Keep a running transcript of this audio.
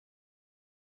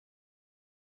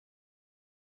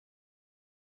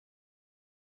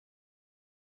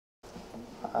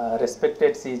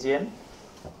respected CGM,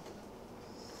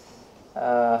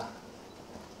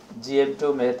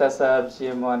 GM2 Mehta Sahab,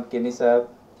 GM1 Kini Sahab,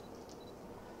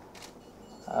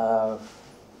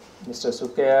 Mr.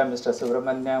 Sukya, Mr.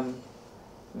 Subramanyam,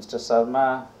 Mr.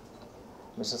 Sharma,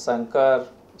 Mr. Shankar,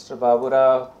 Mr.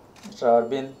 Baburao, Mr.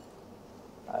 Arvind,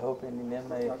 I hope any name,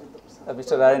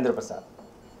 Mr. Rajendra Prasad,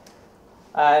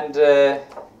 and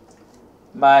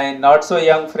my not so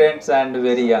young friends and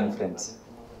very young friends.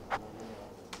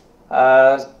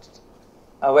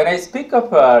 When I speak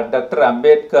of Dr.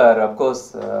 Ambedkar, of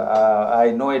course,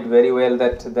 I know it very well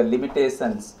that the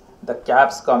limitations, the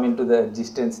caps come into the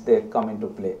existence, they come into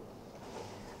play.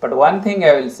 But one thing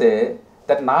I will say,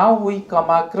 that now we come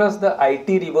across the IT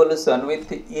revolution with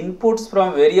inputs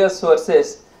from various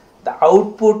sources, the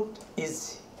output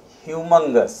is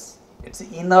humongous. It's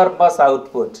enormous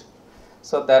output.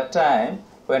 So that time,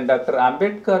 when Dr.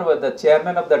 Ambedkar was the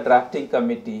chairman of the drafting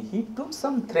committee, he took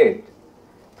some thread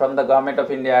from the Government of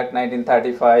India Act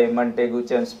 1935,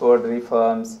 Montagu-Chelmsford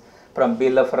reforms, from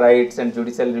Bill of Rights and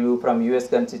Judicial Review from US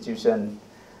Constitution,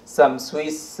 some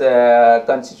Swiss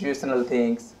constitutional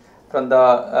things, from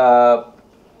the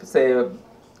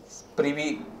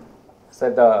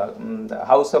the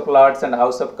House of Lords and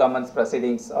House of Commons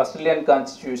proceedings, Australian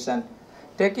Constitution,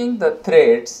 taking the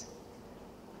threads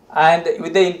and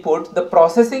with the input, the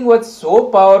processing was so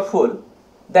powerful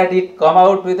that it come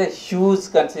out with a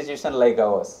huge constitution like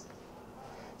ours.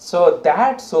 So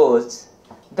that shows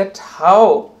that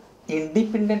how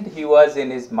independent he was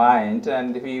in his mind,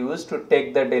 and he used to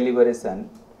take the deliberation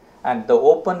and the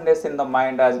openness in the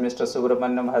mind, as Mr.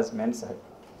 Subramanyam has mentioned.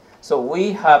 So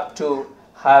we have to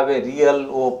have a real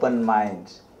open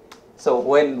mind. So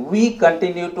when we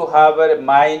continue to have a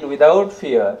mind without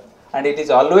fear and it is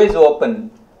always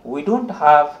open, we don't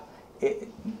have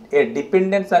a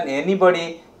dependence on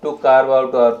anybody to carve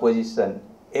out our position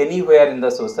anywhere in the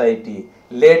society.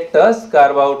 Let us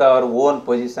carve out our own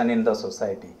position in the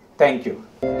society. Thank you.